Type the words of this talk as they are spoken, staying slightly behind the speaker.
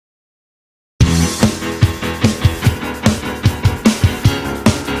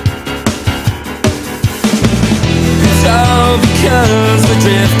miles, we're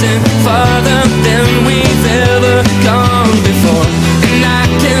drifting farther than we've ever gone before. And I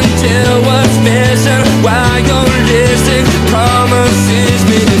can tell what's missing while you're listening. Promises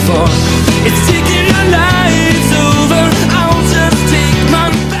me before. It's taking our life